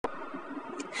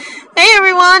Hey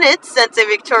everyone, it's Sensei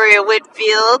Victoria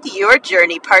Whitfield, your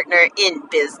journey partner in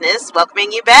business,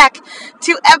 welcoming you back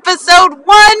to episode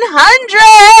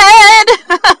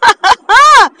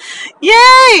 100!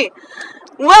 Yay!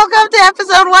 Welcome to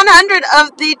episode 100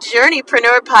 of the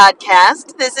Journeypreneur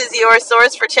Podcast. This is your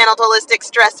source for channeled holistic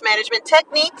stress management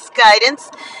techniques,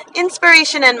 guidance,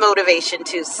 inspiration, and motivation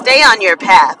to stay on your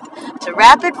path to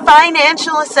rapid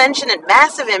financial ascension and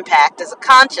massive impact as a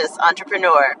conscious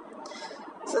entrepreneur.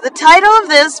 So the title of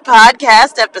this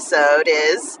podcast episode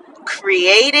is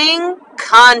Creating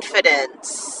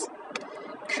Confidence.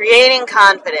 Creating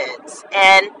Confidence.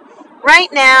 And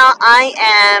right now I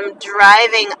am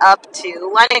driving up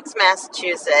to Lenox,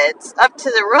 Massachusetts, up to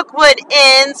the Rookwood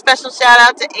Inn. Special shout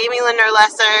out to Amy Linder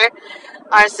Lesser,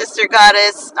 our sister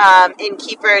goddess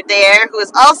innkeeper there, who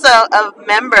is also a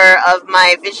member of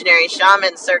my Visionary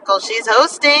Shaman Circle. She's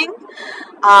hosting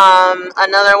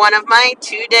another one of my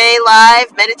 2-day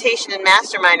live meditation and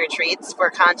mastermind retreats for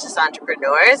conscious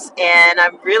entrepreneurs, and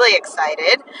I'm really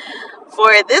excited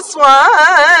for this one.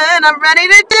 I'm ready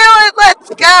to do it. Let's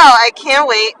go. I can't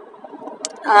wait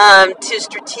to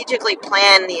strategically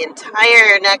plan the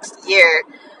entire next year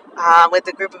with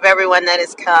a group of everyone that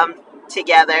has come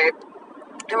together,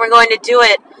 and we're going to do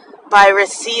it by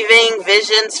receiving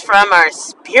visions from our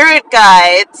spirit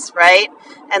guides, right,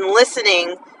 and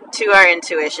listening to our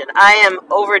intuition. I am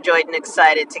overjoyed and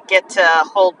excited to get to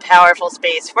hold powerful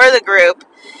space for the group.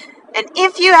 And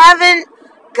if you haven't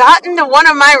gotten to one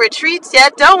of my retreats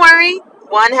yet, don't worry.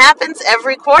 One happens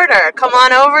every quarter. Come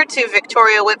on over to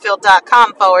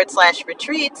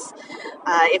victoriawhitfield.com/retreats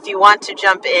if you want to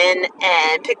jump in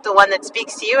and pick the one that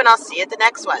speaks to you, and I'll see you at the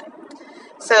next one.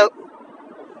 So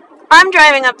I'm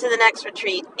driving up to the next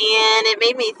retreat, and it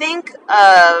made me think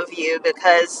of you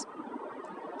because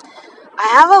I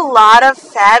have a lot of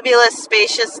fabulous,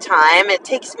 spacious time. It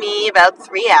takes me about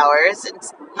 3 hours.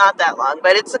 It's not that long,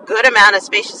 but it's a good amount of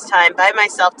spacious time by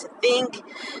myself to think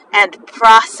and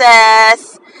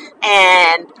process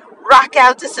and rock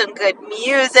out to some good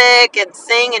music and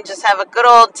sing and just have a good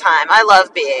old time. I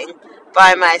love being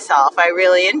by myself. I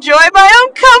really enjoy my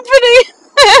own company.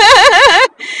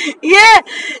 Yeah,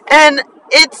 and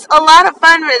it's a lot of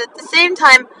fun, but at the same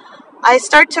time, I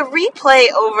start to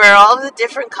replay over all of the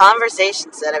different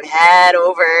conversations that I've had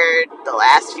over the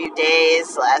last few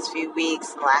days, the last few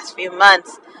weeks, the last few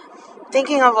months,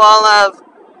 thinking of all of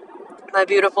my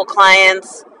beautiful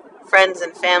clients, friends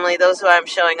and family, those who I'm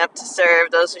showing up to serve,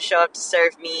 those who show up to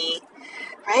serve me,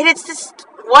 right? It's this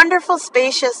wonderful,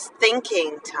 spacious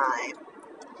thinking time.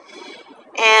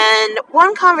 And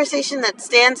one conversation that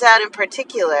stands out in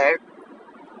particular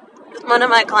with one of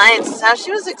my clients is how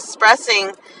she was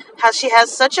expressing how she has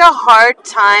such a hard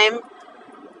time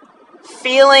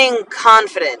feeling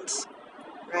confident,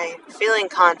 right? Feeling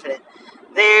confident.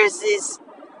 There's these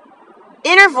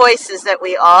inner voices that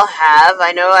we all have,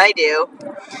 I know I do,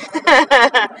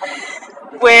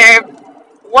 where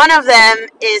one of them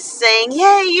is saying,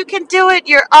 yay, you can do it,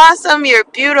 you're awesome, you're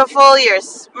beautiful, you're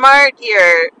smart,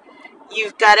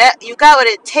 You've got what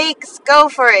it takes. Go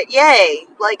for it. Yay.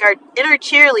 Like our inner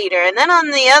cheerleader. And then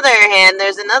on the other hand,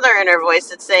 there's another inner voice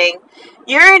that's saying,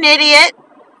 you're an idiot.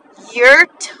 You're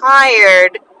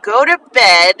tired. Go to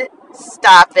bed.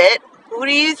 Stop it. Who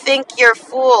do you think you're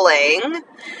fooling?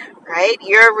 Right?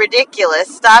 You're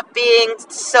ridiculous. Stop being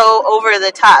so over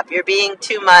the top. You're being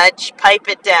too much. Pipe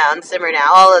it down. Simmer down.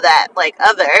 All of that. Like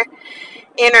other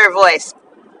inner voice.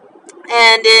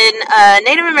 And in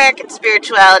Native American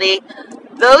spirituality,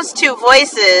 those two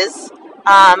voices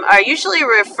are usually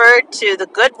referred to the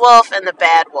good wolf and the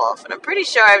bad wolf. And I'm pretty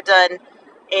sure I've done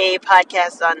a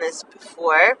podcast on this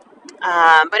before.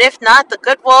 But if not, the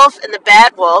good wolf and the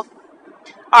bad wolf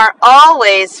are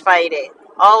always fighting.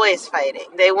 Always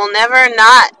fighting. They will never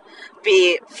not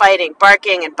be fighting,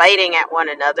 barking and biting at one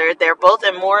another. They're both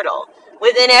immortal.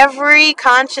 Within every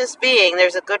conscious being,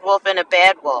 there's a good wolf and a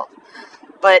bad wolf.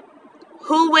 But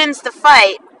who wins the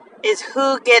fight is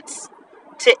who gets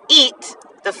to eat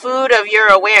the food of your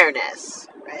awareness,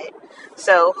 right?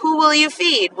 So who will you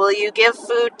feed? Will you give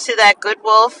food to that good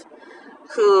wolf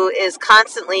who is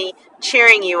constantly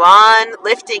cheering you on,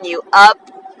 lifting you up,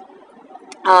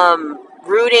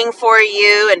 rooting for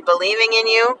you and believing in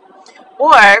you?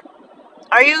 Or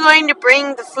are you going to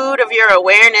bring the food of your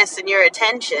awareness and your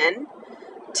attention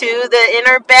to the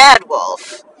inner bad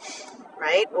wolf,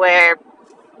 right? Where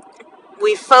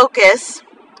we focus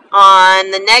on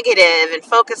the negative and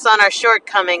focus on our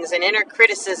shortcomings and inner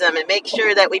criticism and make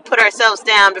sure that we put ourselves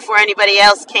down before anybody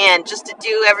else can, just to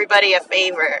do everybody a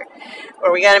favor.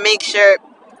 Or we got to make sure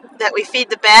that we feed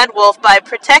the bad wolf by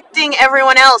protecting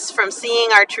everyone else from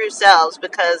seeing our true selves,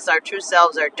 because our true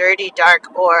selves are dirty,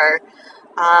 dark, or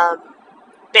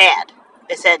bad,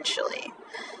 essentially.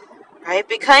 Right?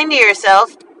 Be kind to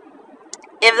yourself.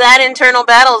 If that internal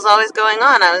battle is always going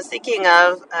on, I was thinking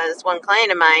of this one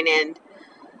client of mine, and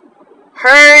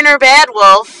her inner bad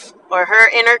wolf, or her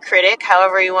inner critic,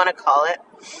 however you want to call it,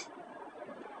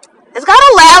 has got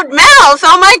a loud mouth.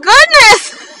 Oh my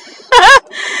goodness!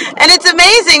 And it's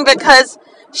amazing because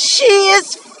she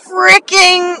is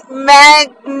freaking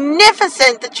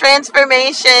magnificent. The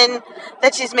transformation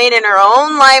that she's made in her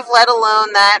own life, let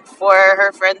alone that for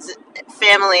her friends,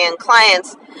 family, and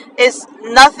clients, is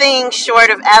nothing short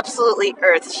of absolutely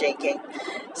earth-shaking.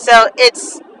 So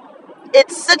it's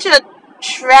such a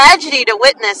tragedy to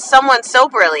witness someone so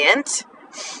brilliant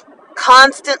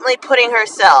constantly putting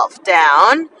herself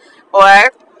down,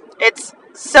 or it's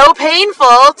so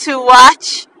painful to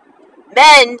watch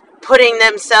men putting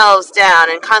themselves down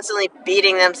and constantly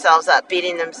beating themselves up.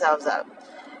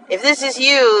 If this is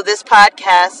you, this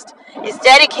podcast is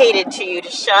dedicated to you to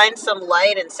shine some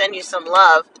light and send you some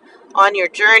love on your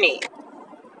journey.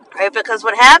 Right? Because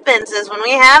what happens is when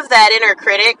we have that inner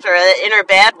critic or that inner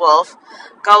bad wolf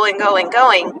going,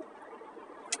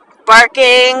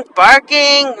 barking,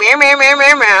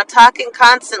 meow, talking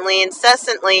constantly,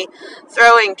 incessantly,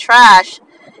 throwing trash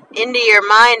into your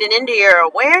mind and into your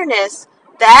awareness,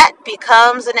 that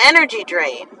becomes an energy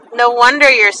drain. No wonder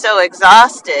you're so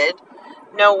exhausted.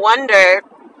 No wonder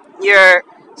you're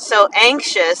so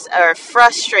anxious or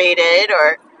frustrated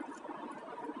or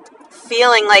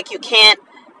feeling like you can't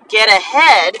get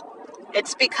ahead.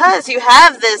 It's because you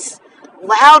have this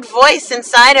loud voice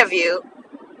inside of you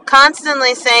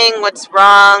constantly saying what's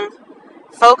wrong,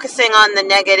 focusing on the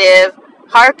negative,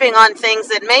 harping on things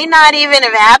that may not even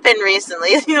have happened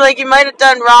recently. Like you might have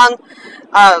done wrong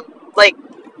like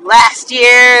last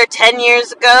year, 10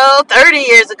 years ago, 30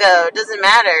 years ago. It doesn't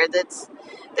matter.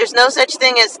 There's no such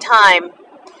thing as time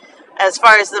as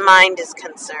far as the mind is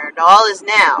concerned. All is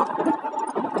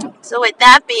now. So with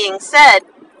that being said,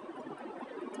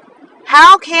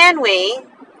 how can we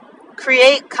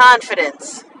create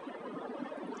confidence?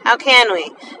 How can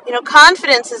we?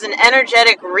 Confidence is an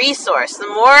energetic resource. The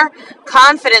more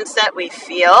confidence that we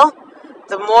feel,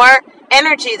 the more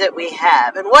energy that we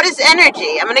have. And what is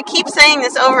energy? I'm going to keep saying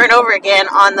this over and over again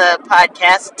on the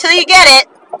podcast until you get it.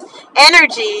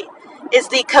 Energy is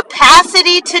the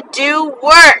capacity to do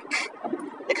work.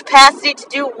 The capacity to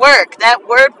do work. That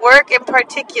word work in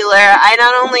particular, I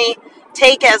not only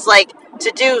take as like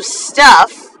to do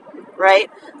stuff,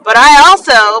 right? But I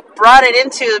also brought it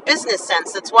into a business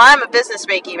sense. That's why I'm a business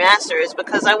Reiki master, is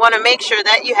because I want to make sure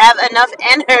that you have enough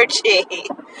energy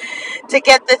to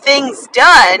get the things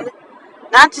done,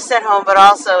 not just at home, but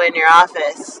also in your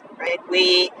office, right?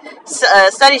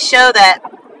 Studies show that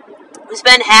we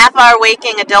spend half our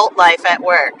waking adult life at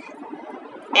work.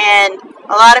 And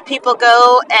a lot of people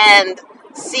go and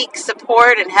seek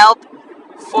support and help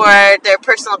for their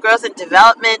personal growth and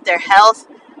development, their health,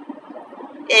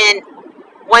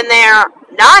 when they're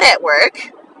not at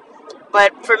work.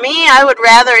 But for me, I would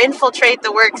rather infiltrate the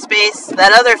workspace,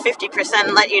 that other 50%,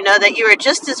 and let you know that you are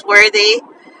just as worthy,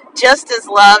 just as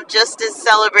loved, just as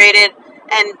celebrated,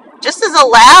 and just as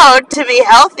allowed to be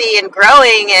healthy and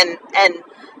growing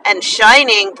and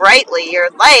shining brightly your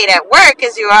light at work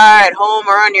as you are at home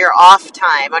or on your off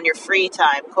time, on your free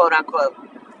time, quote unquote.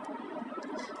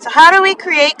 So how do we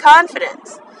create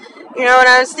confidence? When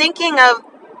I was thinking of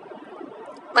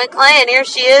my client, here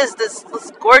she is, this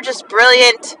gorgeous,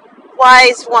 brilliant,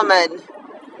 wise woman,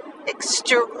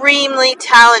 extremely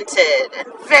talented and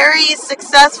very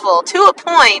successful to a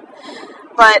point,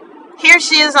 but here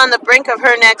she is on the brink of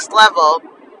her next level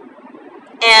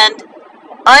and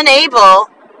unable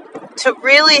to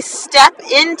really step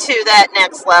into that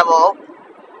next level,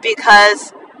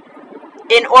 because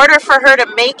in order for her to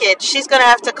make it, she's going to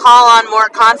have to call on more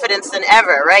confidence than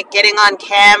ever, right? Getting on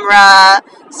camera,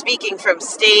 speaking from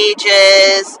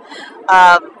stages,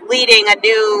 leading a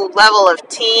new level of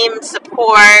team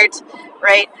support,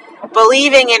 right?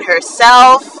 Believing in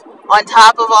herself on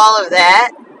top of all of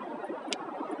that.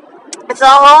 It's a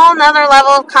whole nother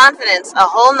level of confidence, a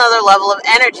whole nother level of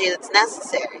energy that's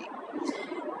necessary.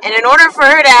 And in order for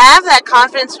her to have that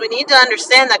confidence, we need to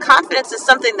understand that confidence is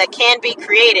something that can be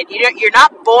created. You're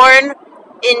not born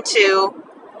into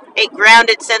a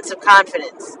grounded sense of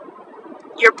confidence.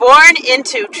 You're born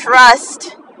into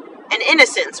trust and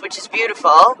innocence, which is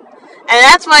beautiful. And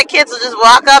that's why kids will just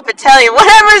walk up and tell you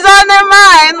whatever's on their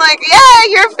mind. Like, yeah,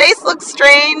 your face looks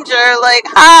strange, or like,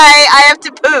 hi, I have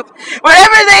to poop.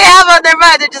 Whatever they have on their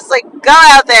mind, they're just like, go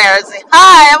out there and say,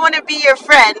 hi, I want to be your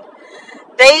friend.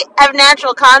 They have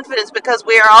natural confidence because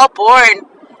we are all born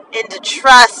into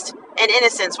trust and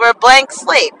innocence. We're a blank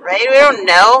slate, right? We don't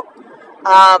know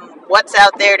what's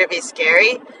out there to be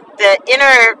scary. The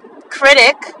inner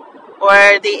critic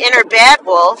or the inner bad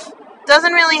wolf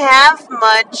doesn't really have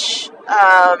much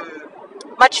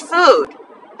food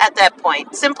at that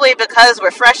point, simply because we're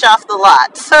fresh off the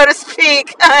lot, so to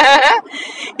speak.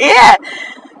 Yeah.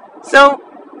 So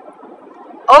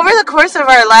over the course of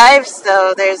our lives,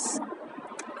 though, there's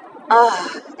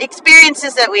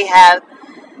experiences that we have,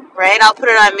 right? I'll put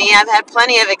it on me. I've had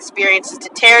plenty of experiences to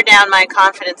tear down my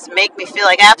confidence and make me feel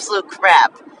like absolute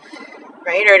crap,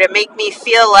 right? Or to make me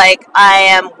feel like I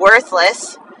am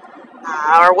worthless,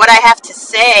 or what I have to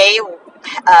say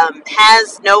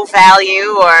has no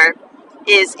value or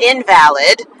is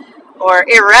invalid or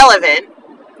irrelevant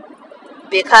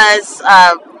because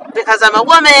I'm a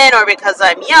woman, or because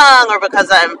I'm young, or because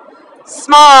I'm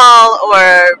small,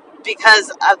 or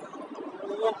because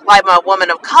I'm a woman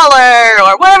of color,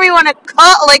 or whatever you want to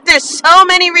call. Like, there's so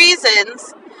many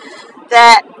reasons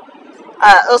that,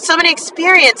 so many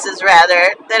experiences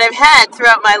rather that I've had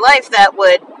throughout my life that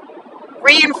would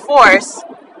reinforce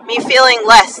me feeling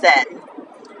less than.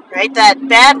 Right? That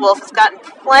bad wolf has gotten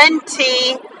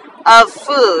plenty of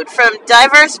food from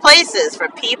diverse places,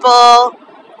 from people,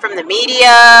 from the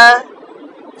media,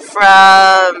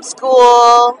 from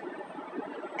school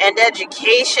and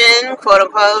education, quote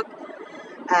unquote,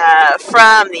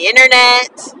 from the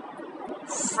internet,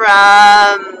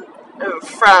 from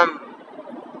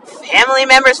family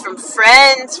members, from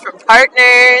friends, from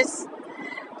partners,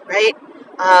 right?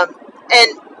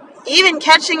 And even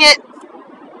catching it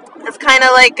as kind of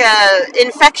like an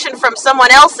infection from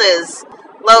someone else's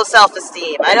low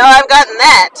self-esteem. I know I've gotten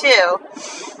that too.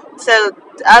 So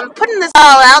I'm putting this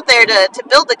all out there to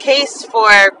build the case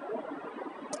for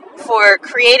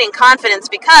creating confidence,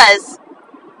 because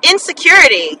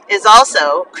insecurity is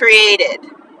also created,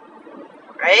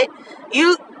 right?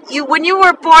 You when you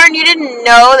were born, you didn't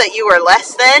know that you were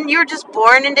less than. You were just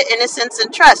born into innocence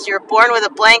and trust. You were born with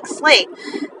a blank slate.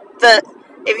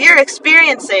 If you're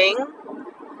experiencing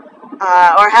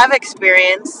or have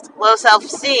experienced low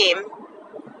self-esteem,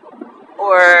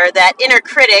 or that inner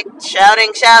critic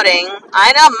shouting,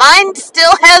 I know mine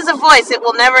still has a voice. It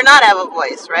will never not have a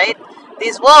voice, right?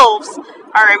 These wolves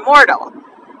are immortal,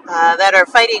 that are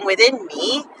fighting within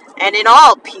me and in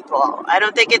all people. I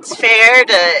don't think it's fair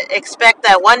to expect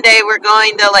that one day we're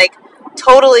going to, like,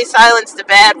 totally silence the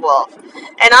bad wolf.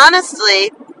 And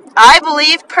honestly, I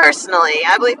believe personally,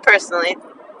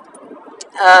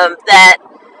 that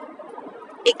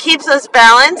it keeps us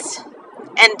balanced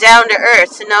and down to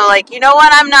earth to know, like, you know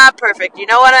what, I'm not perfect. You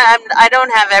know what, I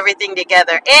don't have everything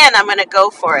together, and I'm going to go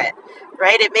for it,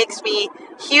 right? It makes me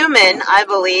human, I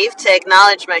believe, to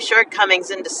acknowledge my shortcomings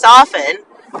and to soften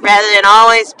rather than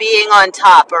always being on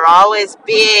top or always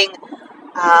being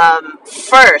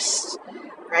first,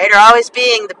 right? Or always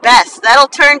being the best. That'll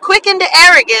turn quick into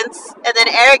arrogance, and then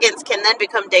arrogance can then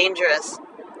become dangerous,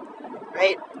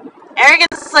 right?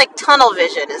 Arrogance is like tunnel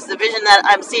vision, is the vision that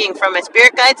I'm seeing from my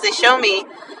spirit guides. They show me,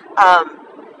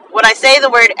 when I say the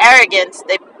word arrogance,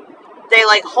 they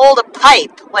like hold a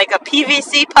pipe, like a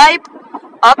PVC pipe,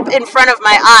 up in front of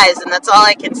my eyes, and that's all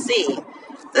I can see.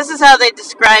 This is how they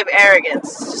describe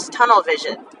arrogance. It's just tunnel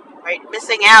vision, right?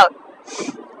 Missing out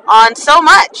on so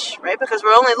much, right? Because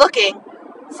we're only looking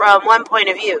from one point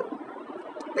of view.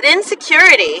 But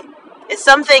insecurity is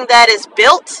something that is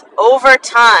built over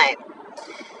time.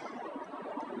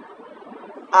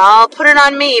 I'll put it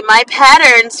on me. My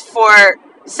patterns for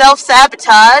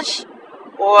self-sabotage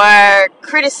or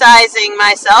criticizing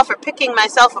myself or picking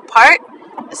myself apart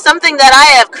is something that I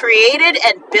have created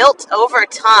and built over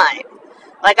time.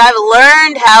 Like, I've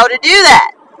learned how to do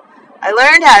that.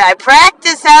 I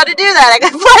practice how to do that. I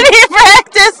got plenty of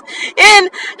practice in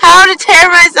how to tear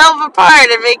myself apart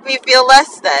and make me feel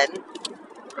less than.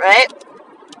 Right?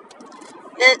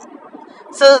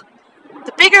 So,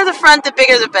 the bigger the front, the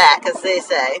bigger the back, as they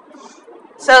say.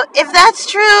 So, if that's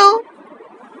true,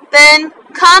 then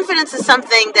confidence is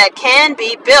something that can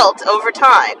be built over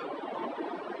time.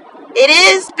 It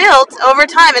is built over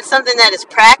time. It's something that is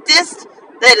practiced,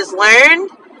 that is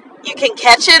learned. You can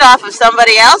catch it off of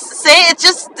somebody else. It's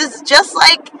just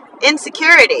like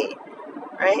insecurity,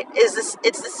 right? It's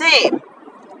the same.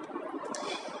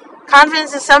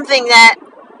 Confidence is something that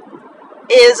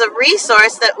is a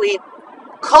resource that we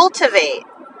cultivate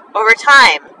over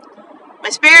time. My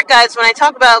spirit guides, when I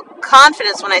talk about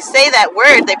confidence, when I say that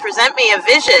word, they present me a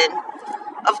vision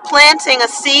of planting a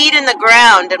seed in the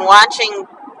ground and watching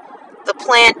the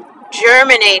plant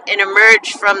germinate and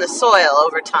emerge from the soil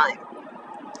over time.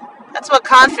 That's what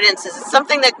confidence is. It's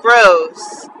something that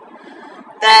grows,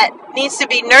 that needs to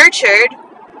be nurtured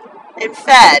and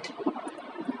fed.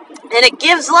 And it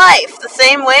gives life the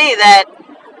same way that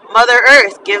Mother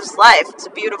Earth gives life. It's a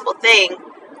beautiful thing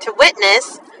to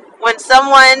witness when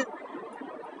someone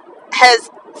has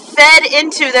fed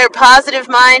into their positive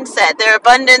mindset, their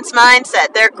abundance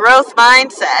mindset, their growth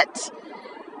mindset,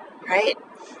 right?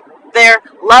 Their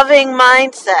loving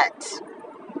mindset,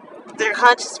 their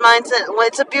conscious mindset. Well,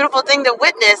 it's a beautiful thing to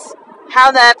witness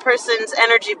how that person's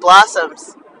energy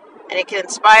blossoms, and it can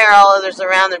inspire all others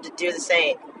around them to do the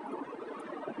same.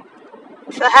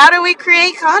 So how do we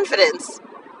create confidence?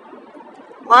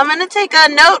 Well, I'm going to take a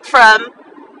note from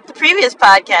the previous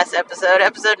podcast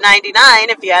episode 99,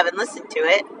 if you haven't listened to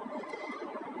it.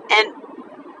 And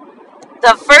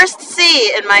the first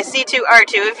C in my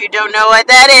C2R2, if you don't know what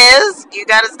that is, you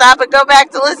got to stop and go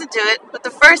back to listen to it. But the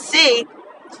first C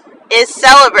is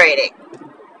celebrating.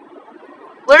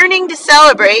 Learning to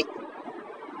celebrate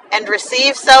and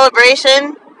receive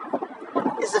celebration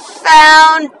is the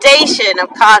foundation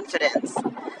of confidence.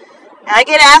 And I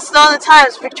get asked all the time,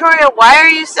 Victoria, why are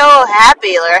you so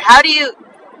happy? Or how do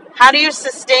you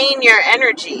sustain your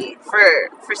energy for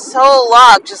so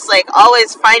long, just like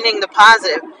always finding the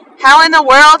positive? How in the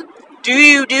world do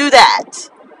you do that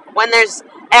when there's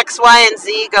X, Y, and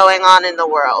Z going on in the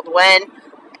world? When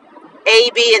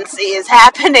A, B, and C is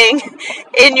happening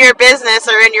in your business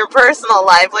or in your personal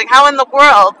life? Like, how in the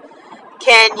world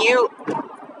can you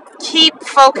keep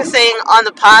focusing on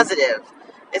the positive?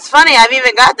 It's funny, I've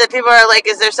even got that people are like,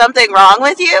 is there something wrong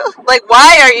with you? Like,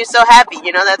 why are you so happy?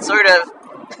 You know, that sort of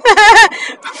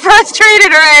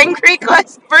frustrated or angry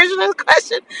version of the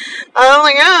question. I'm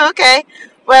like, oh, okay.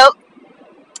 Well,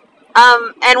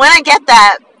 and when I get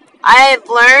that, I've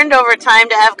learned over time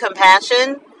to have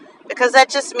compassion, because that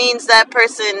just means that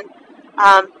person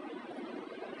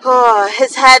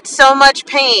has had so much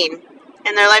pain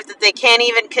in their life that they can't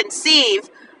even conceive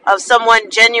of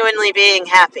someone genuinely being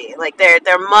happy. Like,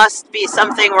 there must be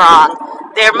something wrong.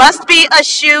 There must be a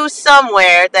shoe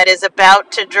somewhere that is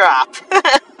about to drop.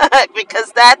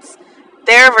 Because that's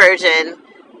their version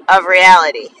of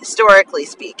reality, historically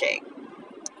speaking.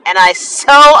 And I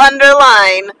so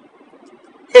underline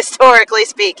historically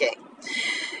speaking.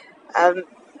 But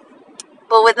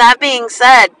with that being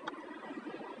said,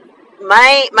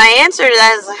 my answer to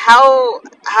that is,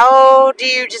 how do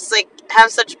you just like have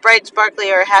such bright,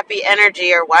 sparkly, or happy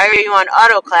energy, or why are you on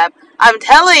auto clap? I'm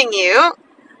telling you,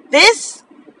 it's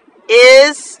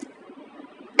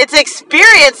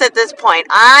experience at this point.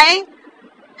 I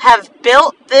have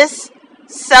built this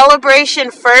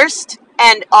celebration first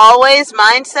and always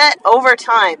mindset over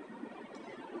time.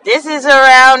 This is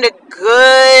around a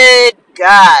good,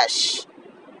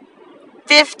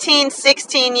 15,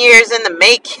 16 years in the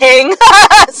making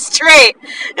straight.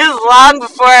 It was long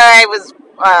before I was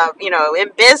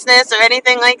in business or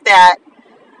anything like that.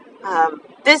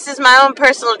 This is my own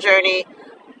personal journey.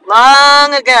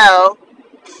 Long ago,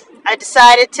 I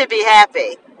decided to be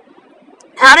happy.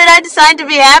 How did I decide to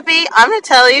be happy? I'm going to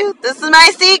tell you. This is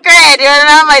my secret. You want to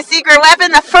know my secret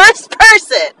weapon? The first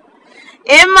person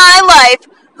in my life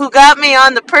who got me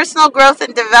on the personal growth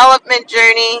and development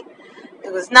journey.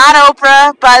 It was not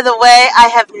Oprah, by the way. I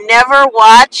have never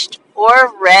watched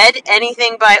or read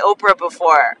anything by Oprah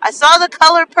before. I saw The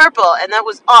Color Purple, and that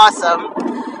was awesome.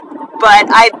 But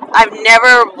I've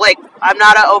never, I'm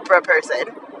not an Oprah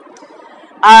person.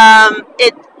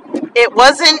 It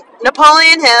wasn't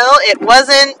Napoleon Hill. It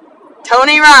wasn't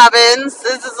Tony Robbins.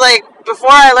 This is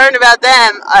before I learned about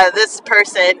them, this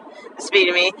person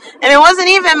speaking to me. And it wasn't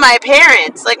even my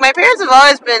parents. My parents have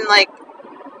always been,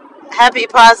 happy,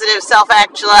 positive,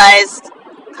 self-actualized,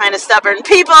 kind of stubborn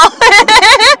people. And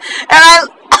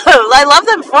I love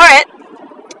them for it.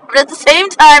 But at the same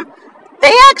time,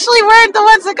 they actually weren't the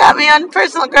ones that got me on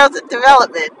personal growth and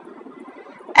development.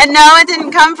 And no, it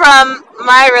didn't come from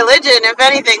my religion. If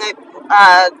anything,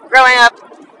 growing up,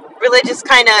 religious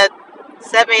kind of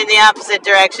set me in the opposite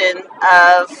direction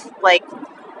of,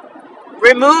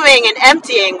 removing and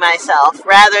emptying myself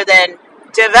rather than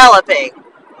developing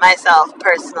myself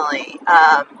personally.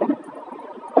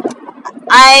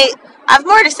 I have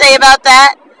more to say about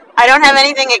that. I don't have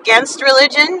anything against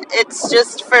religion. It's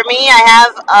just, for me, I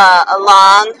have a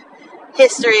long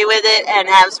history with it and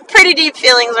have some pretty deep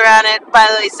feelings around it. By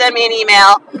the way, send me an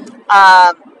email,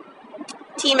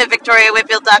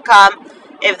 team@victoriawhitfield.com,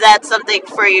 if that's something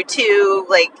for you too,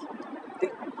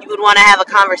 you would want to have a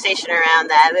conversation around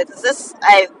that, because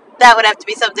that would have to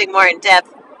be something more in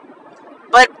depth.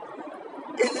 But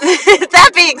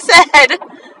that being said,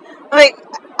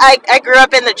 I grew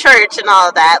up in the church and all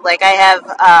of that. I have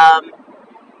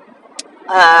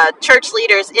church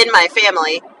leaders in my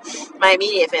family, my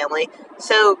immediate family.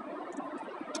 So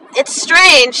it's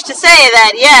strange to say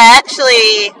that, yeah,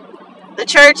 actually, the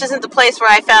church isn't the place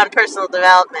where I found personal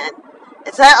development.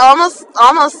 It's almost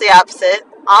the opposite.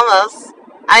 Almost.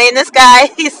 I mean, this guy,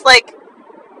 he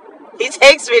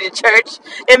takes me to church,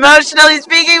 emotionally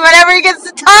speaking, whenever he gets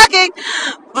to talking.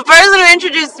 The person who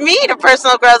introduced me to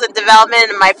personal growth and development,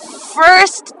 and my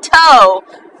first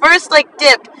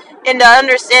dip into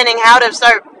understanding how to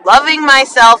start loving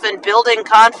myself and building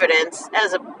confidence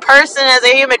as a person, as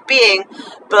a human being,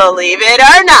 believe it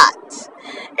or not,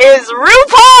 is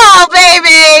RuPaul,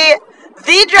 baby!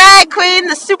 The drag queen,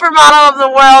 the supermodel of the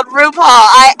world, RuPaul.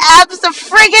 I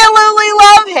abso-freaking-lutely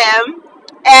love him.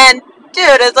 And,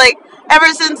 dude, it's like,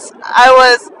 ever since I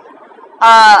was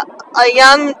a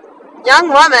young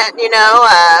woman,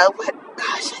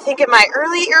 gosh, I think in my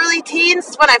early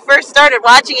teens when I first started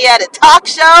watching. He had a talk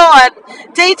show on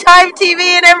daytime TV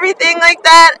and everything like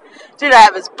that. Dude, I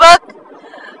have his book,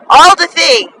 all the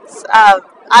things.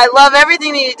 I love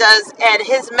everything that he does, and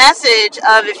his message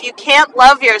of if you can't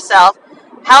love yourself,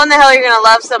 how in the hell are you going to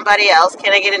love somebody else?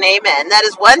 Can I get an amen? That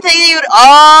is one thing that he would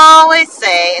always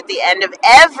say at the end of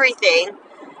everything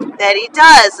that he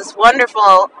does, this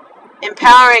wonderful,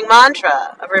 empowering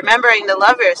mantra of remembering to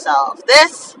love yourself.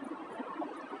 This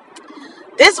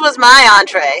was my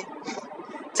entree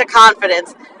to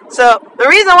confidence. So the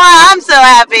reason why I'm so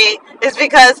happy is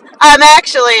because I'm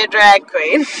actually a drag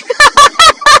queen.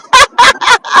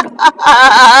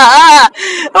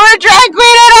 I'm a drag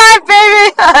queen at heart, baby.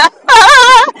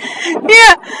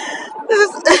 Yeah.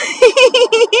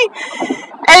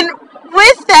 And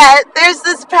with that, there's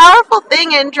this powerful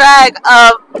thing in drag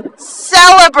of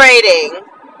celebrating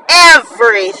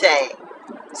everything.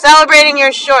 Celebrating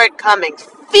your shortcomings.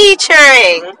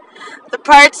 Featuring the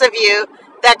parts of you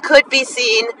that could be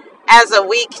seen as a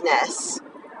weakness.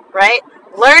 Right?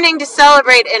 Learning to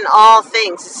celebrate in all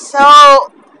things is so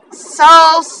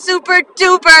super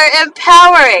duper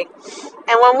empowering.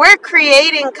 And when we're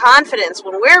creating confidence,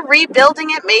 when we're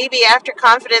rebuilding it, maybe after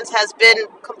confidence has been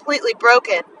completely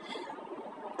broken,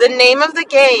 the name of the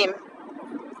game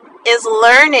is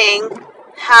learning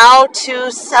how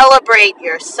to celebrate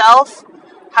yourself,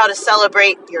 how to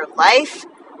celebrate your life,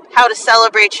 how to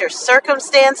celebrate your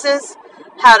circumstances,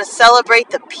 how to celebrate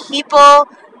the people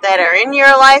that are in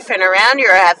your life and around you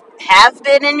or have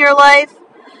been in your life,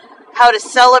 how to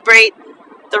celebrate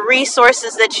the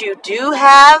resources that you do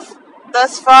have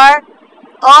thus far.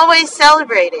 Always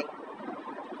celebrating.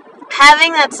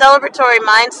 Having that celebratory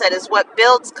mindset is what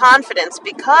builds confidence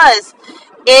because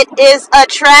it is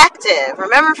attractive.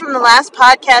 Remember from the last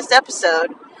podcast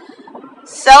episode,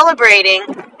 celebrating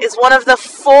is one of the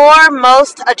 4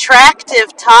 most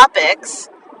attractive topics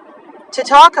to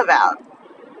talk about.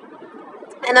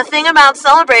 And the thing about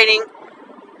celebrating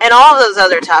and all of those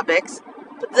other topics,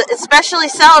 especially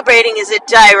celebrating, is it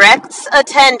directs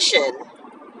attention.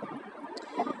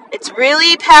 It's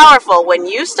really powerful when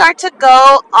you start to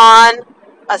go on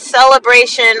a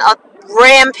celebration, a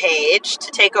rampage,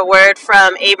 to take a word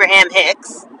from Abraham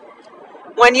Hicks.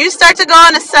 When you start to go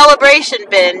on a celebration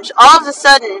binge, all of a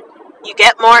sudden you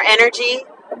get more energy,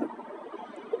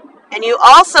 and you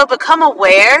also become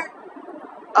aware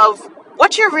of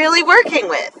what you're really working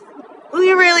with, who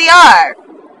you really are,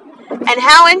 and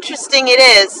how interesting it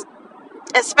is,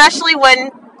 especially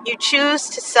when you choose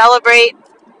to celebrate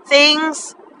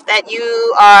things that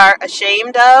you are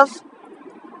ashamed of,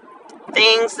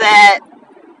 things that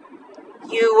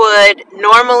you would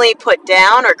normally put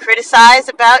down or criticize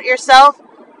about yourself.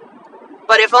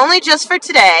 But if only just for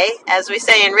today, as we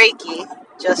say in Reiki,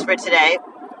 just for today,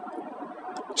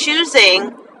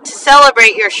 choosing to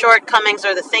celebrate your shortcomings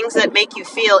or the things that make you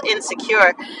feel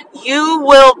insecure, you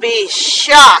will be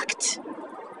shocked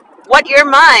what your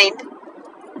mind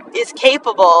is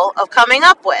capable of coming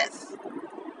up with.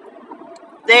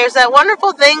 There's that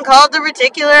wonderful thing called the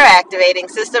reticular activating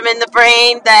system in the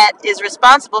brain that is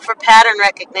responsible for pattern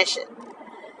recognition.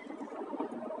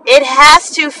 It has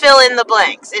to fill in the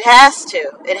blanks. It has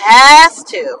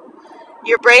to.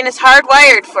 Your brain is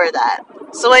hardwired for that.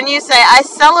 So when you say, I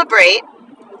celebrate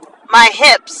my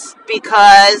hips,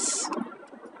 because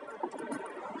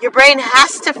your brain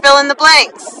has to fill in the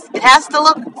blanks. It has to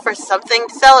look for something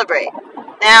to celebrate.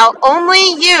 Now,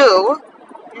 only you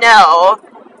know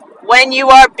when you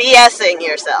are BSing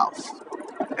yourself,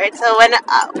 right? So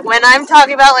when I'm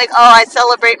talking about I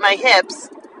celebrate my hips,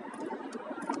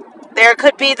 there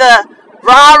could be the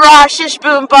rah shish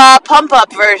boom ba pump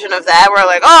up version of that, where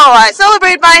I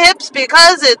celebrate my hips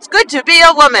because it's good to be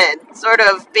a woman, sort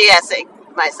of BSing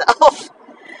myself,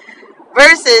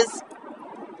 versus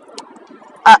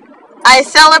I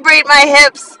celebrate my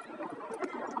hips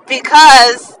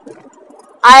because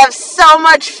I have so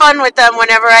much fun with them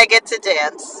whenever I get to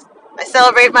dance. I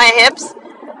celebrate my hips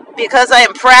because I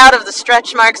am proud of the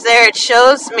stretch marks there. It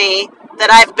shows me that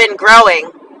I've been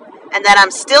growing and that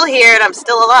I'm still here and I'm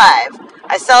still alive.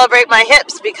 I celebrate my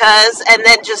hips because, and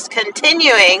then just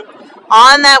continuing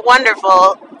on that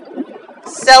wonderful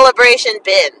celebration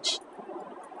binge.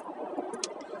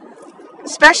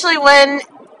 Especially when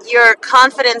your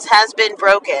confidence has been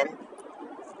broken.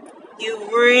 You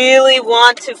really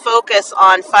want to focus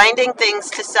on finding things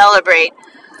to celebrate,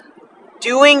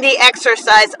 doing the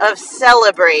exercise of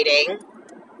celebrating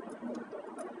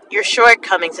your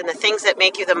shortcomings and the things that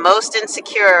make you the most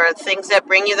insecure, or the things that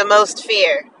bring you the most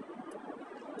fear.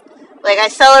 Like, I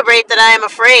celebrate that I am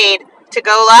afraid to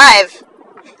go live.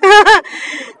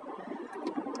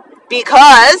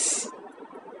 Because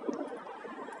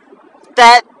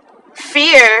that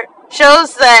fear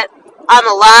shows that I'm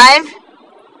alive,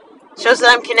 shows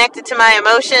that I'm connected to my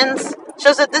emotions,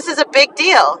 shows that this is a big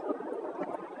deal.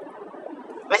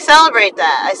 I celebrate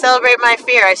that. I celebrate my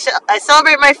fear. I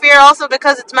celebrate my fear also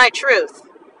because it's my truth.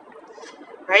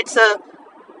 Right? So,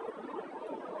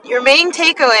 your main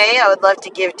takeaway I would love to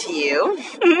give to you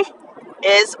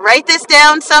is write this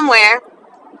down somewhere.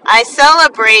 I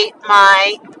celebrate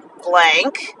my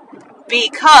blank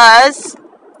because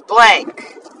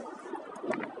blank.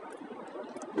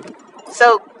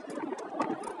 So,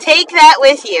 take that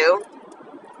with you,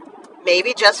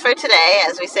 maybe just for today,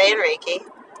 as we say in Reiki,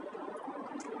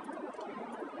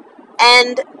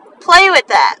 and play with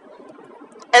that,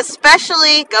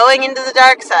 especially going into the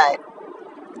dark side.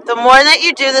 The more that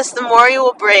you do this, the more you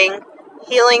will bring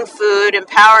healing food,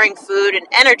 empowering food, and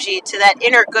energy to that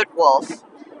inner good wolf,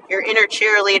 your inner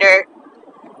cheerleader,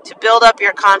 to build up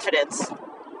your confidence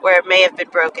where it may have been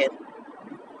broken.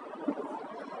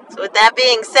 So with that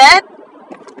being said,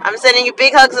 I'm sending you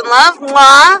big hugs and love.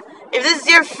 Mwah! If this is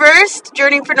your first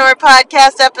Journeypreneur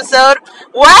podcast episode,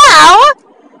 wow!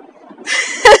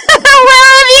 Where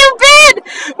have you been?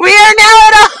 We are now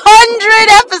at 100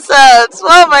 episodes.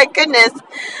 Oh my goodness.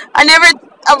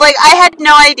 I had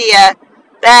no idea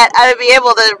that I would be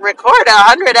able to record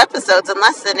 100 episodes in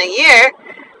less than a year.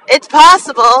 It's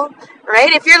possible,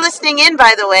 right? If you're listening in,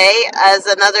 by the way, as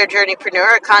another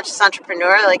journeypreneur, a conscious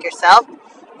entrepreneur like yourself,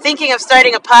 thinking of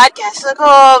starting a podcast, you're like,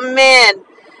 oh man,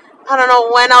 I don't know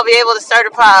when I'll be able to start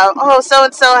a pod. Oh,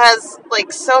 so-and-so has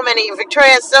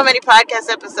Victoria has so many podcast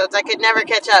episodes, I could never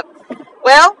catch up.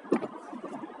 Well,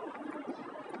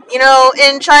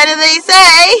 in China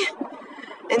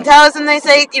in Taoism they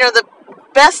say, the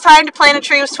best time to plant a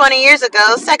tree was 20 years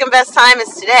ago, second best time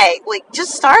is today.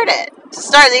 Just start it.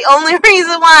 The only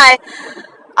reason why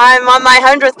I'm on my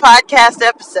 100th podcast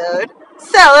episode,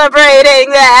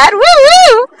 celebrating that,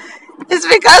 woo-woo, is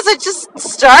because I just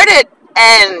started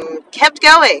and kept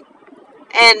going.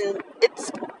 And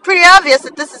it's pretty obvious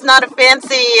that this is not a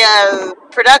fancy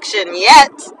production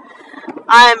yet.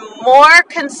 I'm more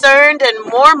concerned and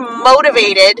more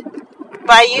motivated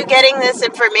by you getting this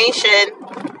information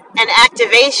and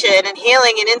activation and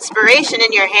healing and inspiration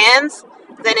in your hands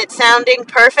than it sounding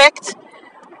perfect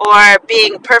or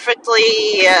being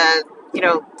perfectly,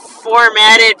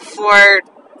 formatted for,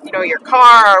 your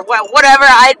car or whatever.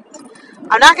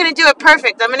 I'm not going to do it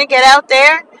perfect. I'm going to get out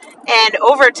there, and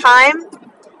over time,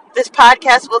 this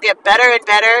podcast will get better and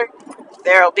better.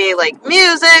 There will be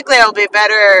music, there will be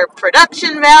better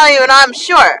production value, and I'm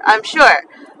sure,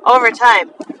 over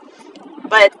time.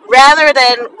 But rather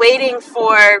than waiting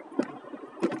for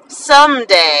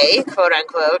someday, quote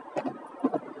unquote,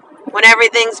 when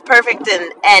everything's perfect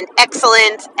and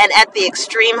excellent and at the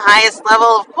extreme highest level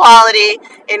of quality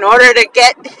in order to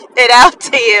get it out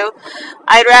to you,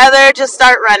 I'd rather just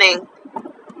start running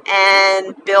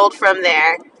and build from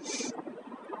there.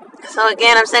 So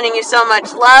again, I'm sending you so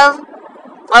much love.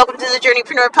 Welcome to the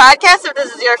Journeypreneur Podcast. If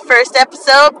this is your first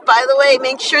episode, by the way,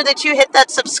 make sure that you hit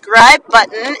that subscribe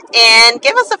button and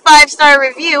give us a 5-star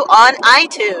review on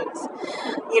iTunes.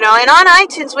 And on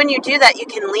iTunes, when you do that, you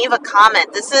can leave a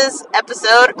comment. This is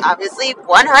episode, obviously,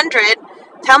 100.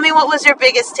 Tell me, what was your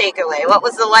biggest takeaway? What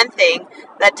was the one thing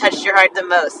that touched your heart the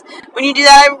most? When you do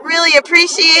that, I really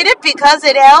appreciate it because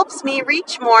it helps me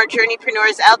reach more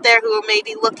journeypreneurs out there who may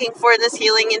be looking for this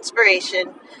healing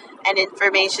inspiration and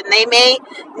information. They may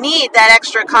need that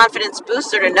extra confidence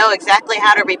booster to know exactly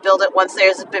how to rebuild it once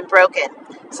theirs has been broken.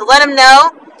 So let them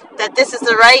know that this is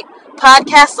the right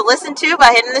podcast to listen to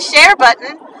by hitting the share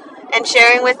button and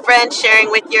sharing with friends,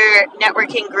 sharing with your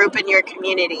networking group and your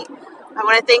community. I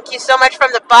want to thank you so much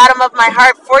from the bottom of my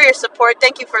heart for your support.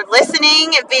 Thank you for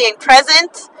listening and being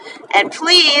present. And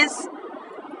please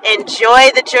Enjoy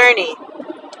the journey.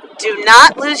 Do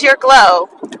not lose your glow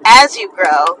as you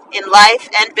grow in life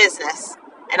and business.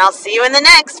 And I'll see you in the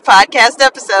next podcast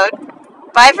episode.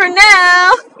 Bye for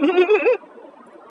now.